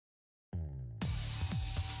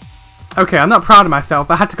Okay, I'm not proud of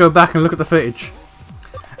myself. I had to go back and look at the footage.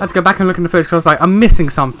 I had to go back and look at the footage because I was like, I'm missing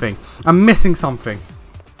something. I'm missing something.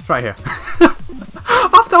 It's right here.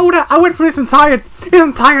 After all that, I went through this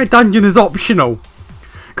entire dungeon is optional.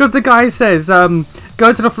 Because the guy says,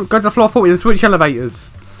 go to the floor 40 and switch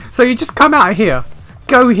elevators. So you just come out of here,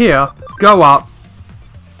 go up.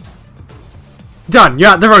 Done, you're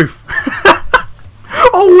at the roof.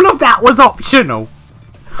 All of that was optional.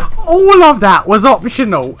 All of that was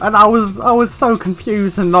optional, and I was so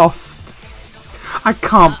confused and lost. I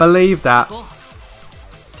can't believe that.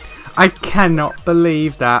 I cannot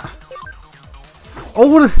believe that.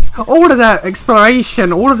 All of that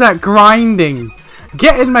exploration, all of that grinding,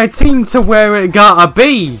 getting my team to where it gotta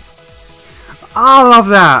be. All of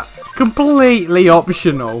that. Completely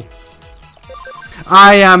optional.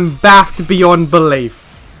 I am baffed beyond belief.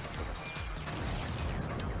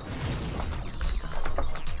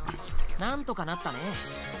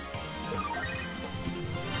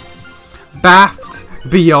 Baffed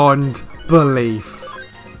beyond belief.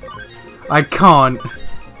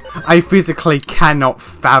 I physically cannot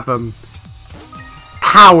fathom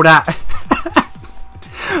how that...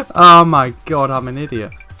 Oh my god, I'm an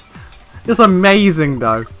idiot. It's amazing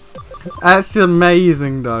though. That's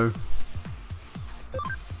amazing though.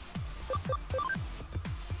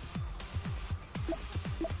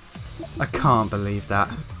 I can't believe that.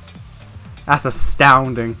 That's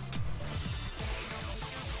astounding.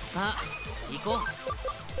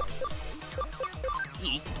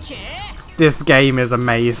 This game is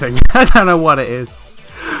amazing. I don't know what it is.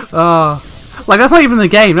 Like that's not even the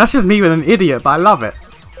game. That's just me with an idiot, but I love it.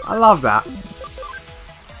 I love that.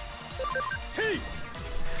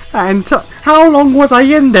 And how long was I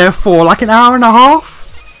in there for? Like an hour and a half?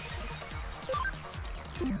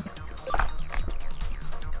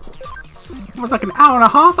 It was like an hour and a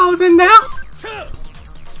half I was in there?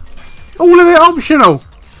 All of it optional.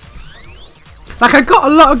 Like I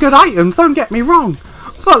got a lot of good items, don't get me wrong.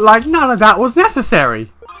 But like none of that was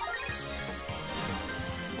necessary.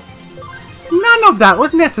 None of that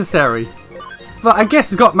was necessary. But I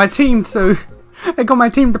guess it got my team to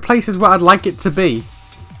places where I'd like it to be.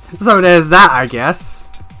 So there's that, I guess.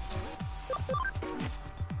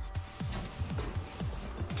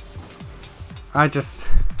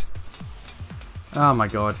 Oh my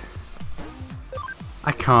god.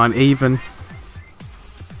 I can't even.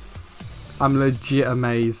 I'm legit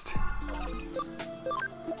amazed.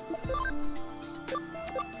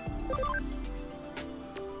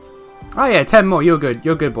 Oh yeah, 10 more. You're good.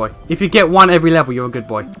 You're a good boy. If you get one every level, you're a good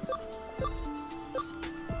boy.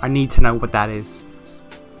 I need to know what that is.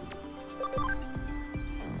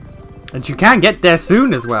 And you can get there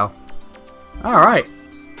soon as well. Alright.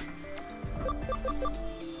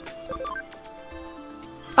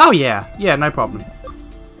 Oh yeah. Yeah, no problem.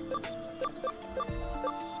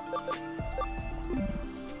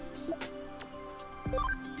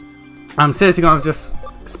 I'm seriously gonna just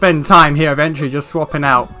spend time here eventually just swapping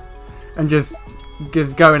out. And just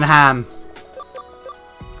going ham.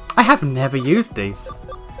 I have never used these.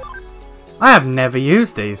 I have never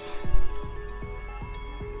used these.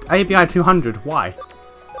 ABI 200, why?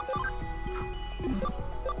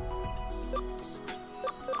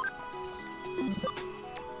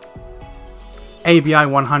 ABI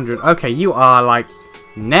 100. Okay, you are like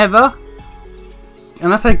never.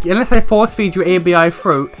 Unless I force feed you ABI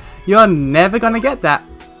fruit, you're never gonna get that.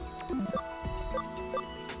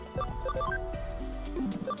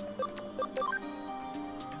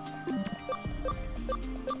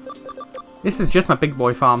 This is just my big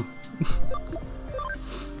boy farm.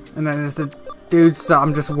 And then there's the dudes that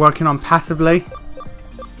I'm just working on passively.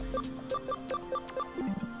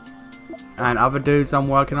 And other dudes I'm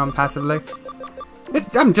working on passively.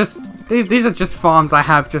 These are just farms I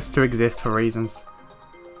have just to exist for reasons.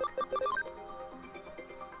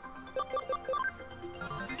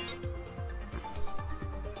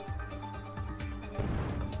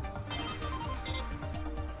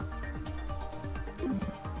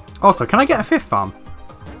 Also, can I get a 5th farm?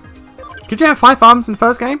 Could you have 5 farms in the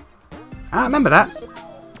first game? I remember that.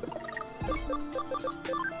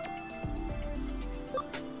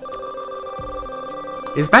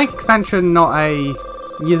 Is bank expansion not a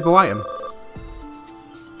usable item?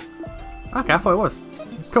 Okay, I thought it was.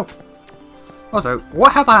 Cool. Also,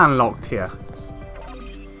 what have I unlocked here?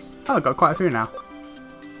 Oh, I've got quite a few now.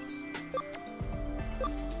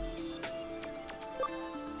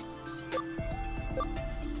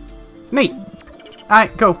 Neat.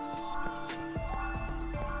 Alright, cool.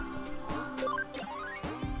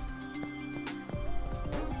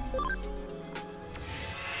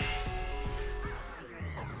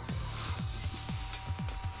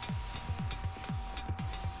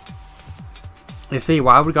 You see,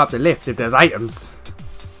 why would we go up the lift if there's items?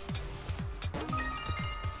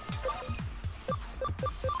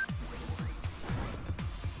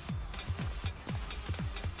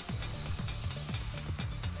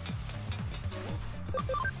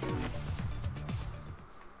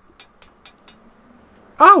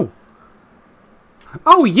 Oh!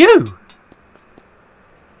 Oh, you!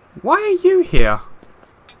 Why are you here?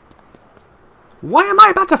 Why am I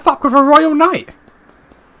about to fuck with a royal knight?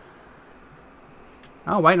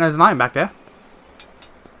 Oh wait, there's an item back there.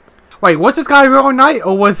 Wait, was this guy a royal knight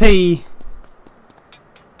or was he...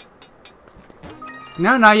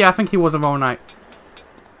 No, yeah, I think he was a royal knight.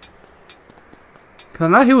 Because I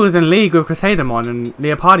know he was in league with Crusadermon and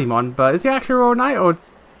Leopardimon, but is he actually a royal knight or...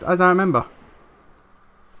 I don't remember.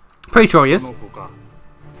 Pretty sure he is.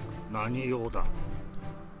 何用だ。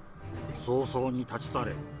早々に立ち去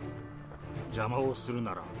れ。邪魔をする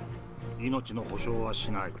なら命の保証は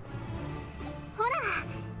しない。ほら、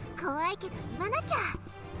怖いけど言わなきゃ。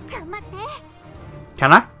頑張って。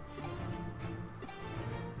Can I?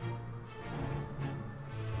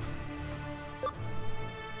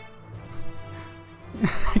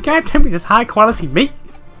 You can't tell me this high quality meat.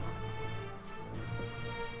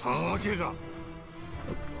 たわけが。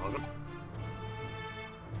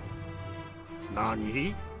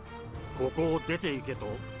何？ここを出て行けと。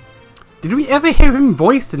Did we ever hear him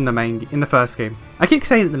voiced in the first game? I keep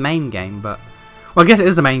saying it's the main game, but well, I guess it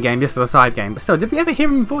is the main game. This is a side game, but still, did we ever hear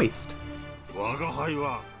him voiced? 我が輩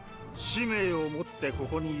は使命を持ってこ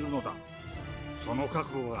こにいるのだ。その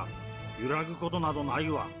覚悟が揺らぐことなどない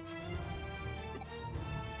わ。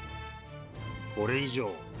これ以上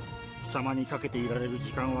貴様にかけていられる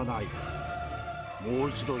時間はない。もう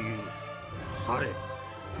一度言う。され、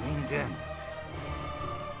人間。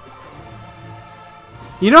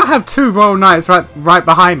You know I have 2 Royal Knights right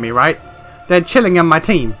behind me, right? They're chilling on my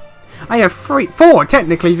team. I have 4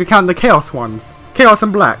 technically if you count the Chaos ones. Chaos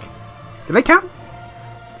and Black. Do they count?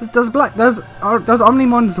 Does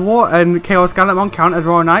Omnimon's War and Chaos Gallantmon count as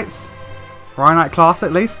Royal Knights? Royal Knight class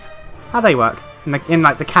at least? How do they work? In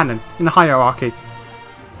like the canon, in the hierarchy.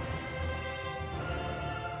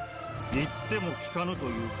 言っても聞かぬとい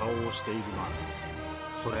う顔をしているが、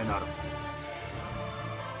それなら。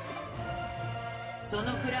そ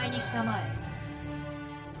のくらいにしたまえ。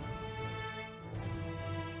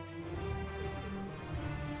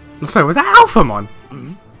Sorry, was that Alphamon?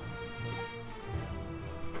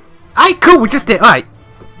 Alright, cool, we just did. Alright.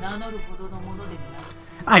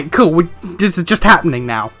 Alright, cool, this is just happening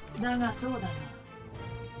now. だがそうだな。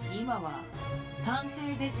今は探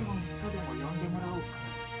偵デジモンとでも呼んでもらおうか。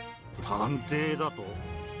探偵だと？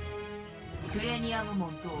クレニアムモ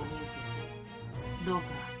ンとお見受けする。どうか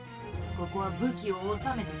ここは武器を収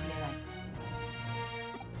めてくれない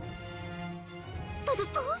か。どう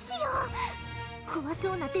しよう。怖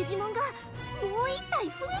そうなデジモンがもう1体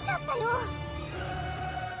増えちゃったよ。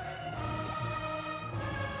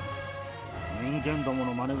人間ども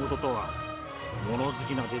の真似事とは物好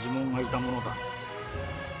きなデジモンがいたものだ。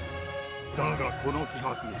だがこの気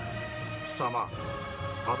迫、貴様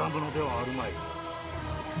ただ者ではあるまい。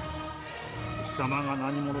貴様が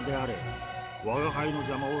何者であれ、我が輩の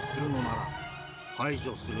邪魔をするのなら排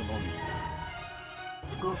除するのみ。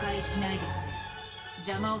誤解しないで。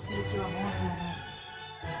邪魔をする気は毛頭ない。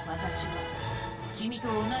私は君と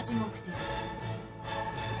同じ目的。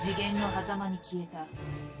次元の狭間に消え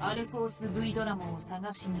たアルフォース V ドラモンを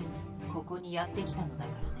探しにここにやってきたのだから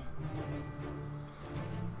ね。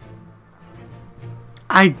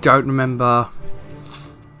I don't remember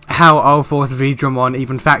how Alforce Vidramon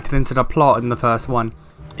even factored into the plot in the first one,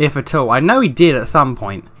 if at all. I know he did at some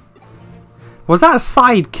point. Was that a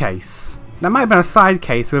side case? That might have been a side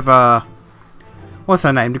case with what's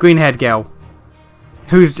her name? The green-haired girl,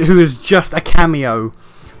 who is just a cameo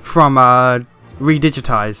from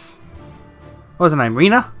Redigitize. What was her name?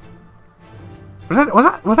 Rena?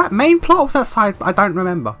 Was that main plot or was that side? I don't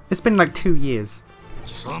remember. It's been like 2 years.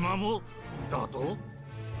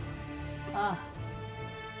 ああ、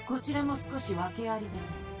こちらも少し訳ありだね。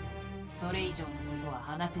それ以上のことは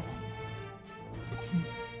話せない。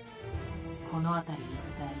この辺り一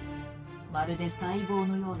帯、まるで細胞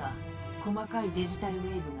のような細かいデジタルウェ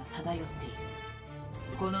ーブが漂っている。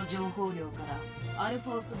この情報量からアル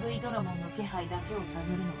フォース V ドラモンの気配だけを探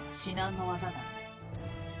るのは至難の技だ。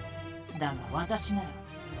だが私なら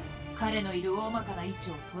彼のいる大まかな位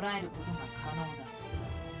置を捉えることが可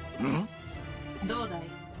能だ。どうだい？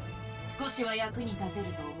少しは役に立てる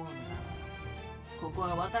と思うのだ。ここ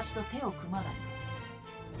は私と手を組まないか。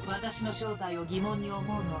私の正体を疑問に思う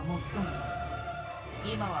のはもっともだ。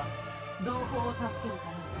今は同胞を助けるた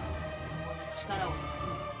めに共に力を尽く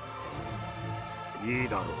そう。いい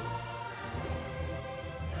だろう。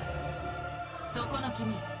そこの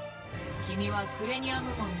君はクレニア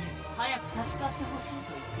ム門に早く立ち去ってほしい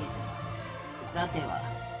と言っていた。さては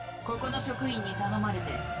ここの職員に頼まれて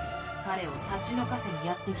彼を立ち退かせに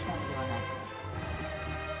やってきたのではないか。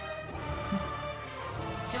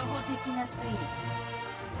初歩的な推理。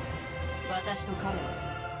私と彼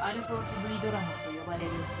はアルフォース V ドラモンと呼ばれ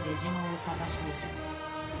るデジモンを探している。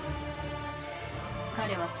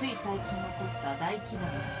彼はつい最近起こった大規模な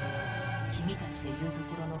君たちでいうと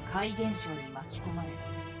ころの怪現象に巻き込まれ、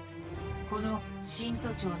この新都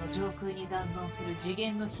庁の上空に残存する次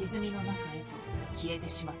元の歪みの中へと消えて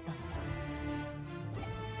しまったの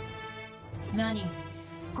だ。何、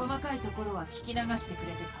細かいところは聞き流してく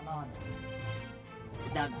れて構わない。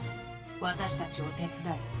だが私たちを手伝い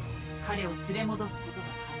彼を連れ戻すことが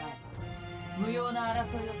叶え、無用な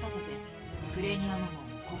争いを避けてプレニアム門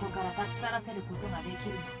をここから立ち去らせることができ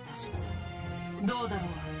るのは確かだ。どうだろ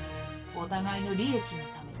う、お互いの利益のためだ。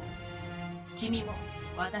君も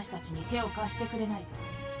私たちに手を貸してくれないか。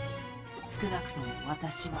少なくとも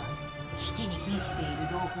私は危機に瀕している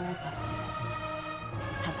同胞を助けたい。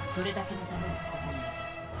ただそれだけのためにここ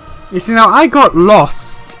に。You see, now I got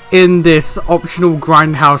lost in this optional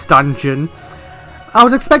grindhouse dungeon. I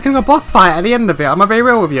was expecting a boss fight at the end of it. I'm gonna be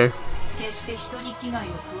real with you. 決して人に危害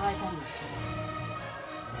を加えたりはしない。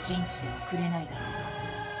信じてはくれないだろ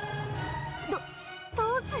うか。ど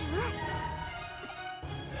うする？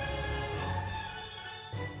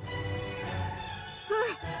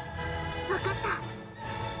わかっ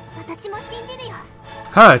た。私も信じるよ。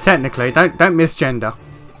 Her, technically. Don't misgender.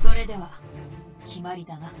 それでは決まり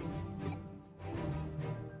だな。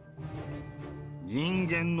人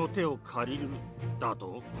間の手を借りるだ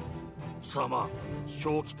と？貴様、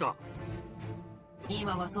正気か？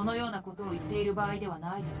今はそのようなことを言っている場合では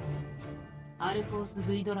ないだろう。アルフォース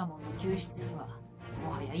V ドラモンの救出には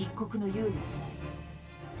もはや一国の猶予はない。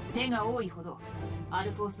手が多いほどア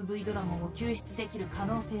ルフォース V ドラモンを救出できる可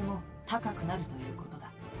能性も高くなるということ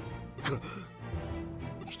だ。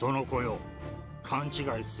人の子よ、勘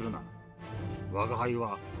違いするな。我が輩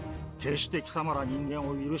は決して貴様ら人間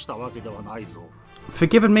を許したわけではないぞ。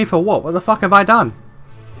Forgiven me for what? What the fuck have I done?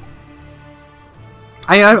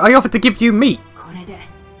 I offered to give you meat. これで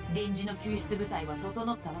臨時の救出部隊は整った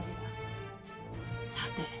わけだ。さ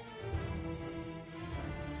て、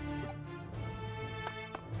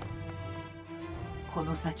こ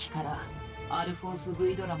の先からアルフォース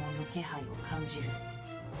V ドラモンの気配を感じる。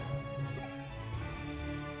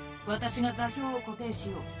私が座標を固定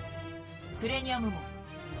しよう。プレニアム門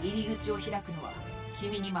入り口を開くのは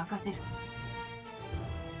君に任せる。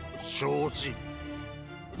承知。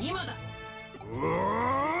今だ。うわ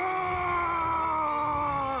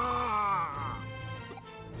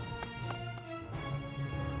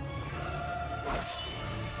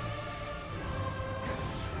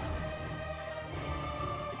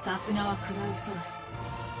さすがはクラウソラス。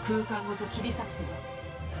空間ごと切り裂くと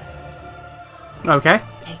は。 Okay.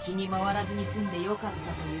 敵に回らずに済んでよかった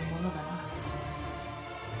というものだな。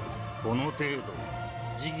この程度、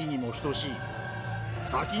時期にも等しい。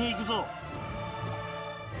先に行くぞ。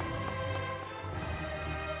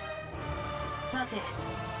さて、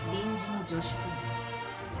臨時の助手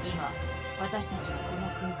君。今、私たちはこの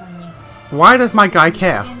空間に Why does my guy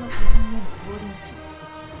care? 次元の歪みへの通り道を作っ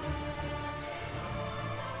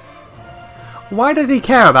た。 Why does he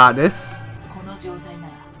care about this? この状態な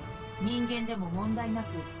ら人間でも問題なく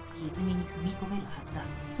歪みに踏み込めるはずだ。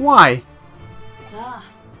 Why? さあ、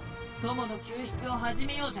友の救出を始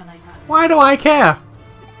めようじゃないか。 Why do I care?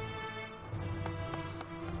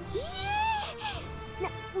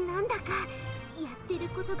 なんだかやってる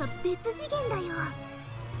ことが別次元だよ。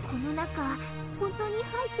この中本当に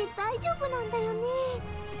入って大丈夫なんだよね。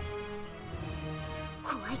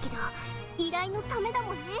怖いけど依頼のためだ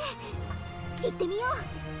もんね。行ってみよ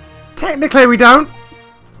う。 Technically we don't.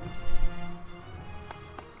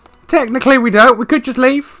 Technically we don't. We could just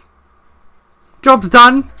leave. Job's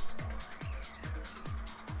done.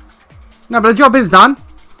 No, but the job is done.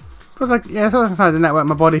 Feels like, yeah, it's outside the network.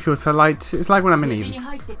 My body feels so light. It's like when I'm in 無事 Eden. に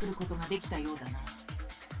入ってくることができたようだな。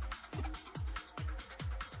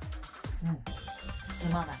す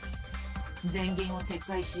まない。前言を撤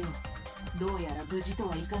回しよう。どうやら無事と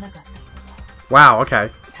はいかなかったようだ。 Wow, okay.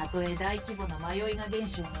 たとえ大規模な迷いが現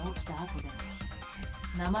象が起きた後でも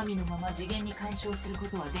生身のまま次元に干渉するこ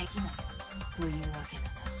とはできないというわけだ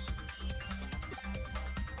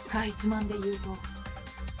な。かいつまんで言うと、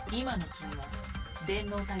今の君は電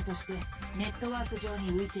脳体としてネットワーク上に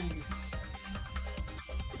浮いている。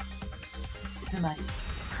つまり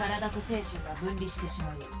体と精神が分離してしま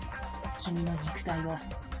い、君の肉体は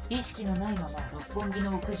意識のないまま六本木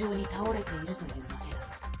の屋上に倒れているというわ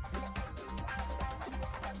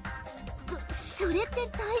けだ。それって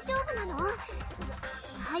大丈夫なの？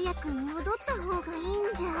早く戻った方がいい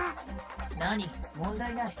んじゃ。何？問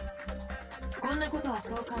題ない。こんなことは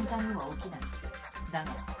そう簡単には起きない。だ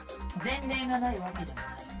が前例がないわけでもない。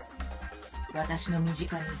私の身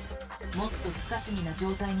近にもっと不可思議な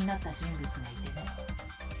状態になった人物がいてね。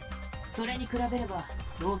それに比べれば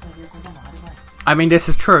どうということもあるまい。I mean, this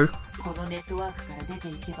is true. このネットワークから出て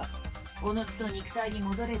いけばおのずと肉体に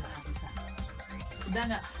戻れるはずさ。だ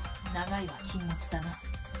が長いは禁物だな。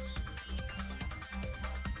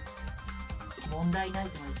問題ない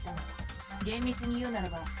とは言ったが、厳密に言うなら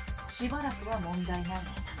ばしばらくは問題ないが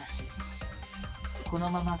正しい。この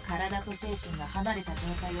まま体と精神が離れた状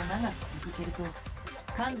態を長く続けると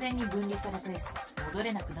完全に分離されて戻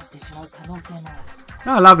れなくなってしまう可能性もある。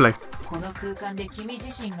Oh, lovely. この空間で君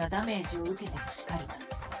自身がダメージを受けてもしかりだ。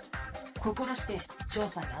心して調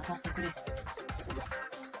査に当たってくれ。つ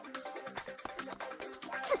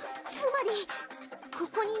まりこ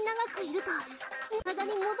こに長くいると体に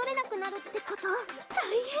戻れなくなるってこと？大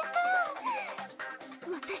変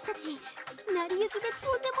だ。私たち成り行きで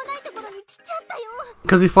とんでもないところに来ちゃったよ。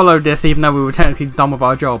Because we followed this even though we were technically done with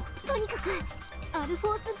our job. とにかくアルフ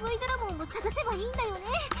ォース V ドラモンを探せばいいんだよね。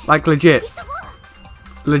 Like legit. 急ごう。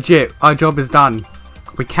Legit, our job is done.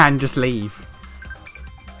 We can just leave.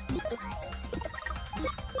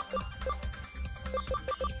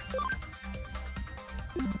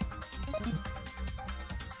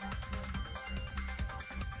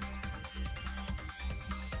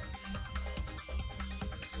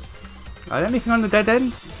 Are there anything on the dead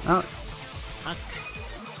ends? Oh.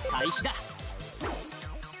 開始だ。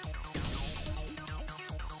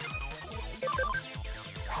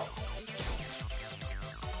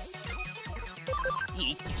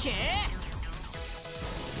いっけ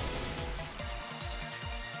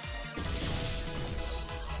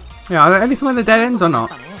ー。Yeah, are there anything on the dead ends or not?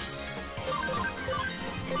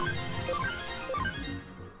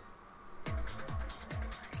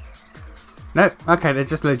 No, okay, they're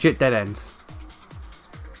just legit dead ends.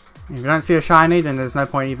 If you don't see a shiny, then there's no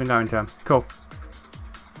point even going to them. Cool.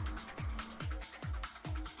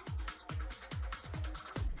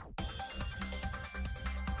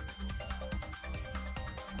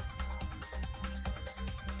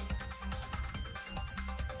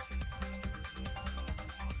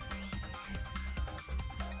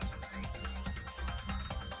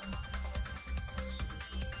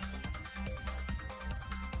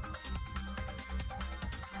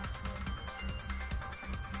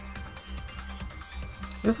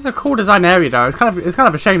 This is a cool design area though. It's kind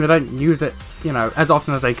of a shame they don't use it, you know, as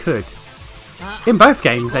often as they could. In both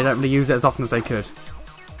games they don't really use it as often as they could.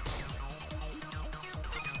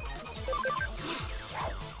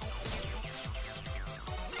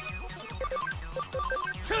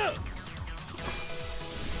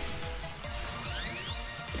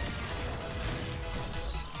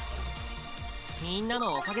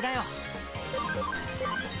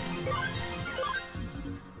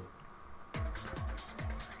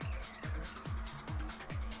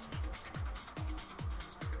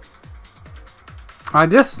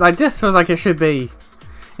 This feels like it should be,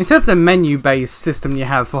 instead of the menu-based system you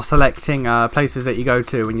have for selecting places that you go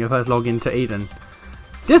to when you first log into Eden.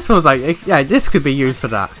 This feels like, yeah, this could be used for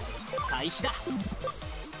that.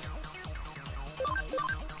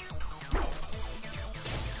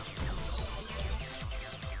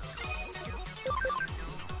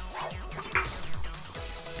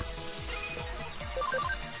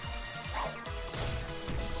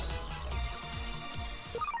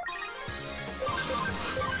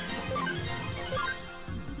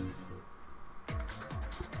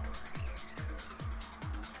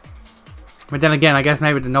 But then again, I guess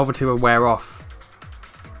maybe the novelty will wear off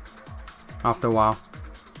after a while.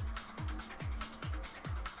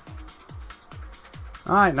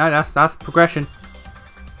 Alright, no, that's progression.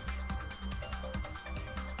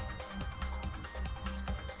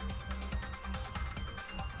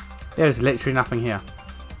 There's literally nothing here.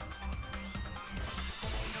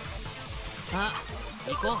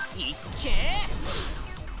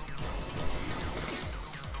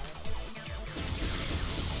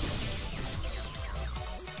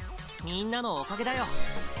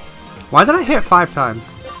 Why did I hit 5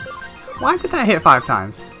 times? Why did I hit 5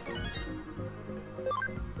 times?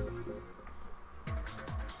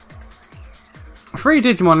 Three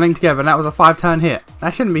Digimon linked together and that was a 5-turn hit.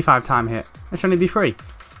 That shouldn't be 5-time hit. That should only be 3.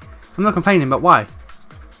 I'm not complaining, but why?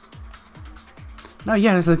 No,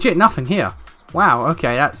 yeah, there's legit nothing here. Wow,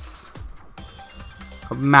 okay, that's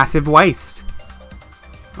a massive waste.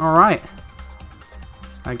 Alright.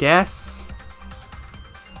 I guess.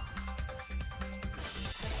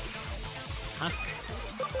 ハッ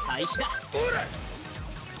ク開始だ。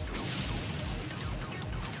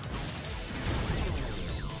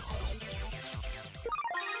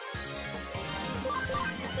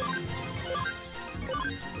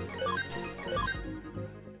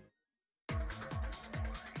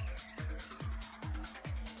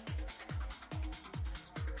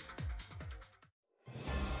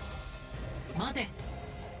 待て、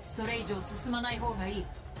それ以上進まない方がいい。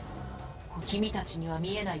君たちには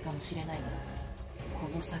見えないかもしれないが、こ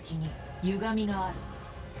の先に歪みがある。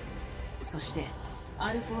そして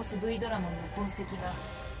アルフォース V ドラモンの痕跡が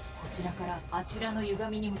こちらからあちらの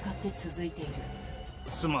歪みに向かって続いている。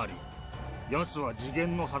つまり奴は次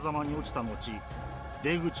元の狭間に落ちた後、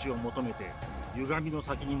出口を求めて歪みの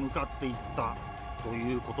先に向かっていったと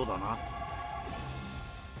いうことだな。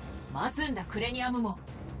待つんだクレニアムも。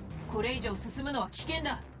これ以上進むのは危険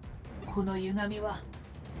だ。この歪みは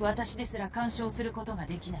私ですら干渉することが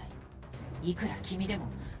できない。いくら君でも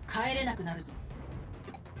帰れなくなるぞ。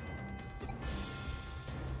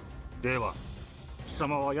では貴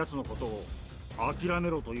様は奴のことを諦め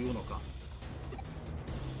ろというのか。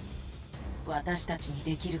私たちに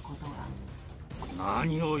できることは。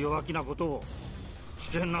何を弱気なことを。危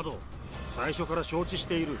険など最初から承知し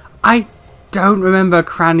ている。I don't remember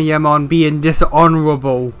Craniamon being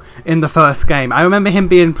dishonorable in the first game. I remember him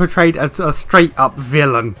being portrayed as a straight up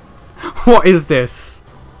villain. What is this?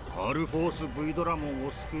 アルフォース V ドラモン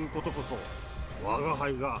を救うことこそ我が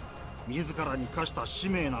輩が自らに課した使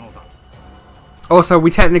命なのだ。 Also,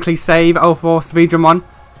 we technically save Alforce Vidramon.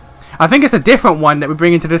 I think it's a different one that we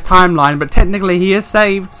bring into this timeline, but technically he is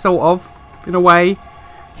saved, sort of, in a way.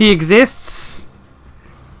 He exists.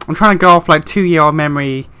 I'm trying to go off like 2-year-old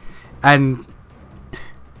memory, and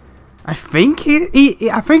I think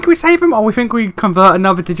I think we save him, or we think we convert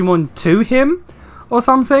another Digimon to him, or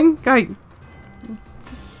something. Like,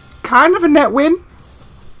 it's kind of a net win.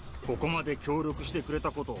 ここまで協力してくれ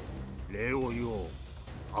たこと礼を言おう。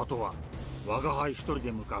あとは我が輩一人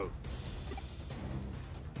で向かう。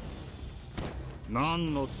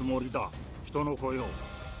何のつもりだ人の子よ。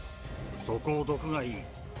そこを毒がいい。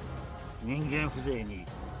人間風情に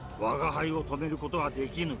我が輩を止めることはで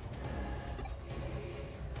きぬ。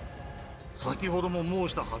先ほども申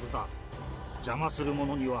したはずだ。邪魔する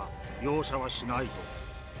者には容赦はしないと。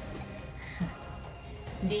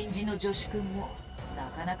臨時の助手君もな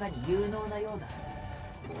かなかに有能なようだ。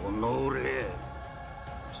おのれ、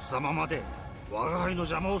貴様まで我が輩の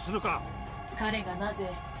邪魔をするか。彼がなぜ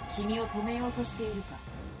君を止めようとしているか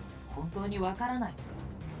本当にわからないのか。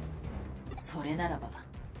それならば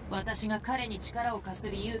私が彼に力を貸す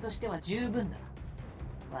理由としては十分だ。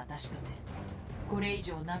私とてこれ以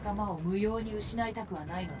上仲間を無用に失いたくは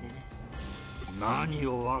ないのでね。何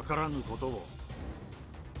をわからぬことを。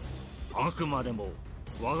あくまでも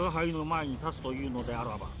我が輩の前に立つというのであ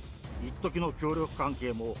らば、一時の協力関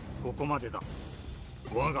係もここまでだ。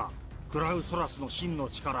我がクラウソラスの真の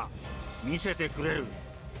力見せてくれる。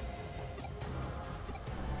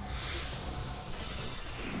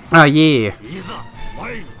Oh yeah. いざ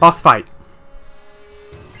参る。 Boss fight.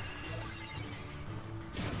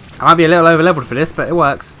 I might be a little over leveled for this, but it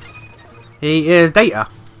works. He is Data.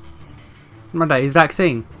 My data is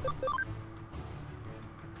vaccine.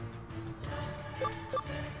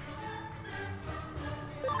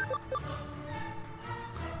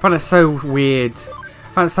 I find it so weird.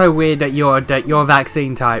 I find it so weird that you're a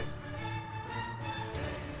vaccine type.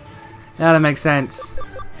 Yeah, that makes sense.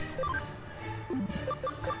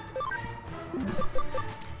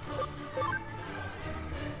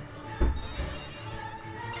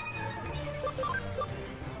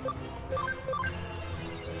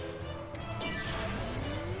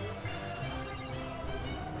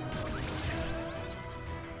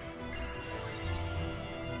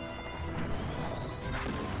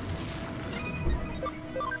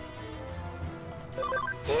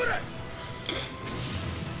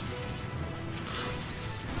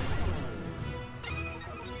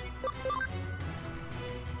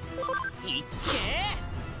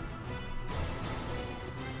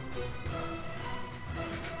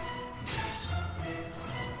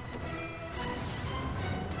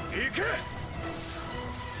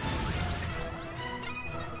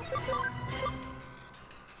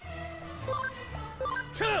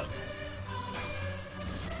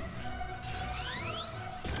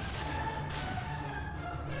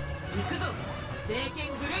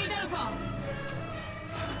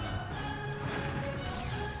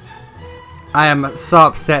 I am so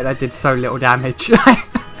upset that did so little damage.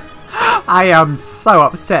 I am so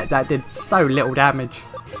upset that did so little damage.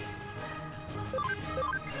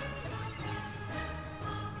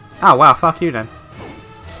 Oh wow, fuck you then.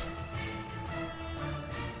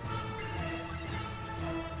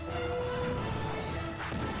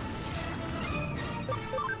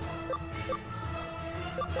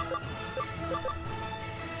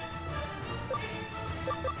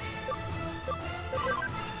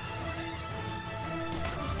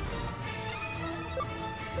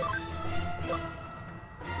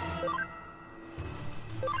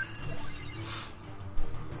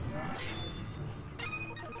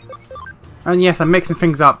 And yes, I'm mixing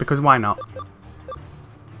things up because why not?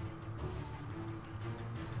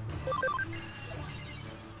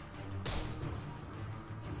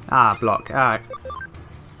 Ah, block. Alright.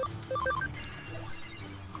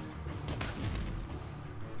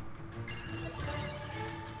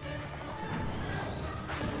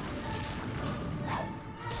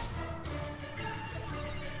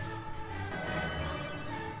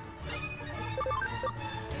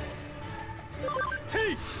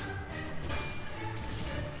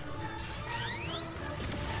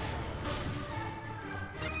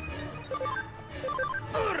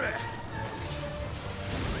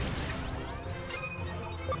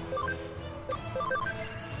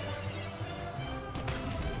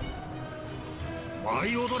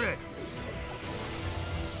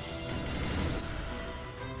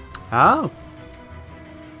 Oh.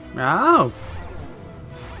 Oh.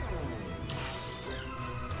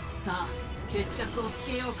 さあ、決着をつ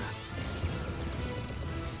けようか。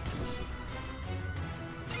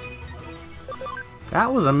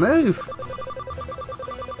That was a move.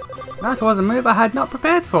 That was a move I had not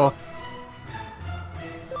prepared for.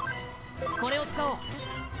 これを使おう。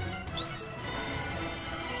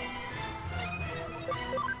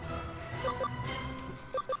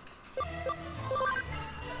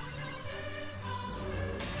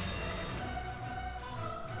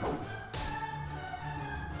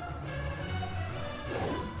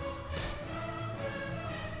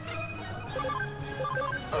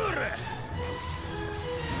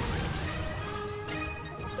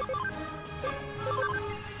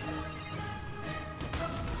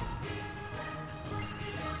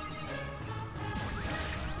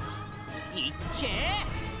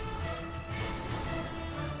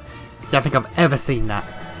Don't think I've ever seen that.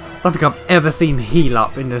 Don't think I've ever seen heal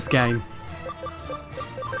up in this game.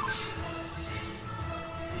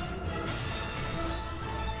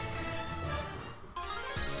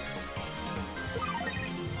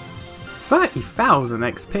 $30,000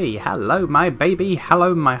 XP. Hello, my baby.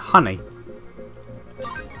 Hello, my honey.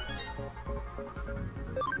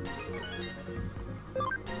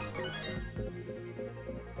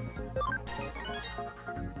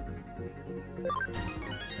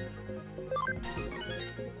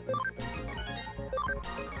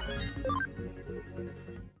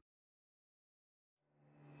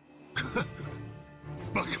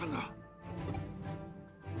 Bakana.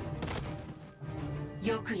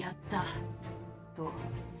 よくやったと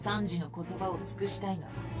サンジの言葉を尽くしたいが、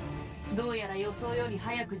どうやら予想より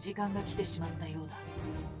早く時間が来てしまったようだ。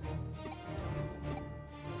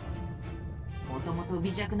もともと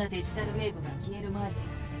微弱なデジタルウェーブが消える前で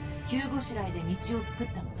急ごしらえで道を作っ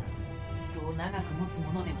たのだ。そう長く持つ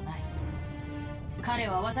ものではない。彼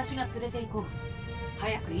は私が連れて行こう。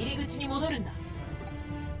早く入り口に戻るんだ。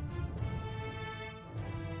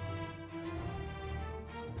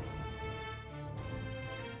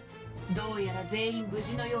どうやら全員無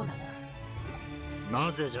事のようだな。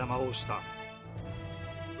なぜ邪魔をした？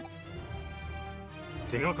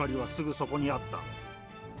手がかりはすぐそこにあった。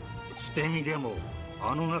捨て身でも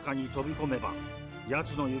あの中に飛び込めば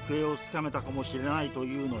奴の行方をつかめたかもしれないと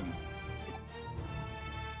いうのに。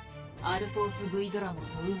アルフォース V ドラゴンの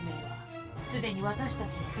運命はすでに私た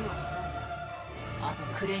ちの手を離れた。あ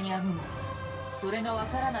とクレニアムもそれがわ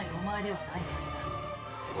からないお前ではないは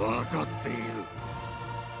ずだ。分かっている。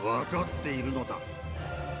分かっているのだ。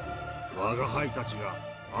我が輩たちが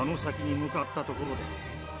あの先に向かったところで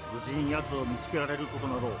無事に奴を見つけられること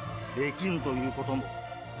などできぬということも、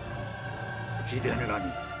ヒデネラに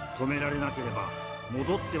止められなければ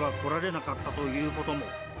戻っては来られなかったということも。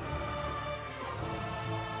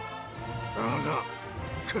だが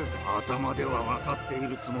頭では分かってい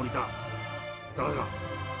るつもりだ。だが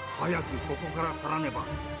早くここから去らねば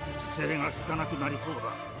規制が効かなくなりそうだ。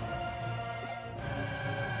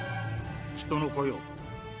人の子よ、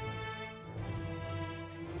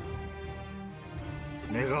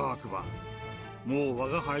願わくばもう我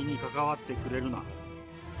が輩に関わってくれるな。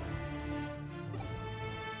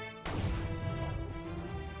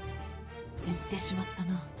言ってしまった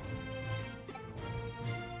な。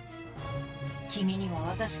君には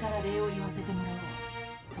私から礼を言わせてもら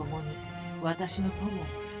おう。共に私の友を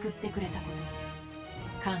救ってくれたこ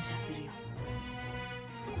感謝するよ。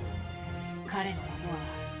彼のこ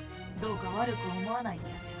とはどうか悪く思わないで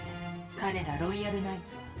やってくれ。彼らロイヤルナイ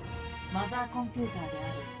ツはマザーコンピューターであ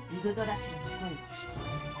るイグドラシルの声を聞き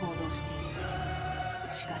行動している。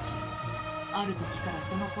しかしある時から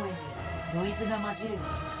その声にノイズが混じるようにな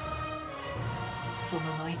る。その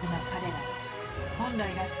ノイズが彼らを本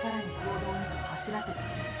来らしからぬ行動へと走らせてくれ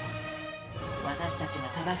る。私たちが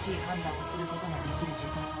正しい判断をすることができる時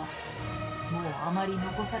間はもうあまり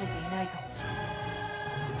残されていないかもしれない。も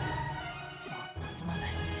っとすまない、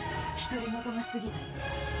独り言が過ぎたよう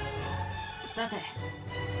だ。さて、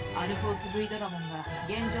アルフォース V ドラモンが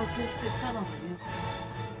現状救出不可能ということは、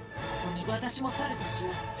ここに私も去るとしよ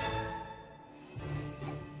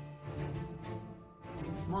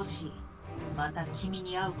う。もしまた君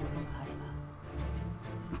に会うことがあれ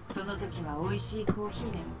ば、その時は美味しいコーヒ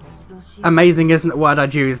ーでもごちそうしよう。 Amazing isn't the word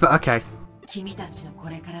I'd use, but okay. 君たちのこ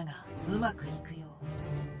れからがうまくいくよ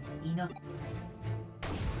う祈って。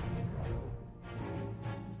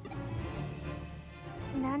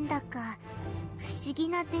なんだか不思議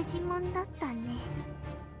なデジモンだったね。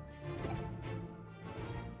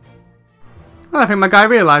 I don't think my guy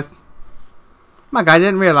realised. My guy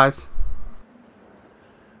didn't realise.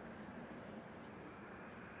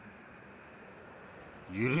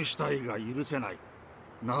 許したいが許せない。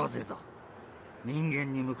なぜだ。人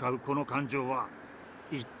間に向かうこの感情は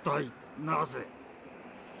一体なぜ。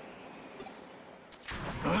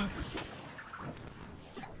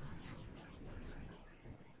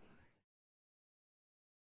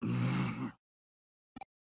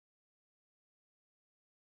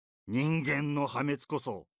人間の破滅こ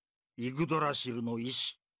そイグドラシルの意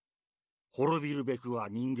志。滅びるべくは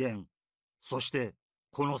人間、そして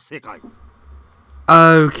この世界。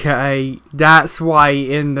 Okay, that's why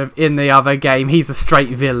in the other game he's a straight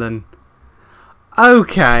villain.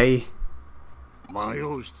 Okay. 迷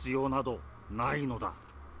う必要などないのだ。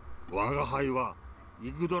我が輩は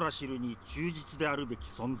イグドラシルに忠実であるべき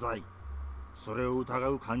存在。それを疑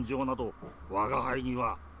う感情など我が輩に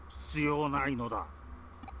は必要ないのだ。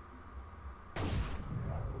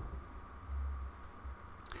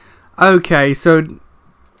Okay, so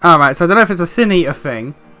alright, so I don't know if it's a Sin Eater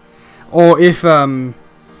thing, or if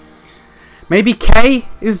maybe K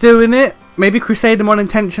is doing it, maybe Crusademon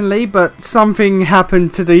intentionally, but something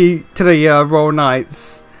happened to the Royal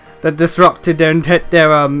Knights that disrupted their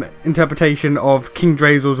interpretation of King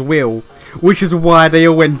Drazel's will, which is why they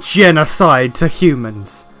all went genocide to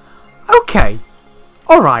humans. Okay,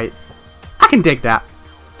 alright, I can dig that.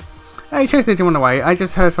 He chased Digimon away. I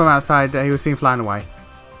just heard from outside that he was seen flying away.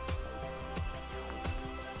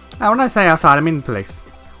 When I say outside, I mean the police.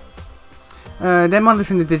 They're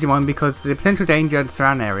monitoring the Digimon because of the potential danger in the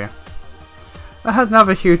surrounding area. I heard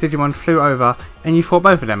another huge Digimon flew over and you fought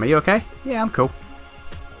both of them. Are you okay? Yeah, I'm cool.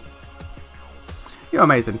 You're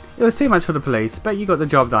amazing. It was too much for the police, but you got the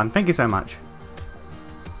job done. Thank you so much.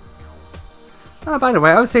 Oh, by the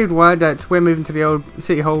way, I received word that we're moving to the old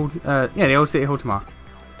city hall. The old city hall tomorrow.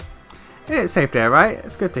 It's safe there, right?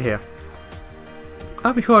 It's good to hear.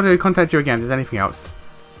 I'll be sure to contact you again if there's anything else.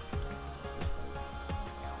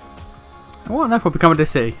 What on earth will become of this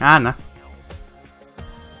city? Anna.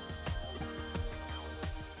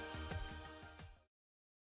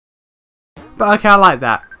 But okay, I like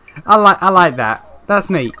that. I like that. That's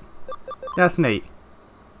neat. That's neat.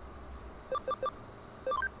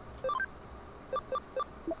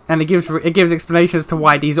 And it gives explanations to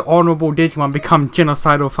why these honourable Digimon become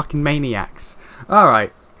genocidal fucking maniacs.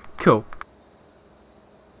 Alright, cool.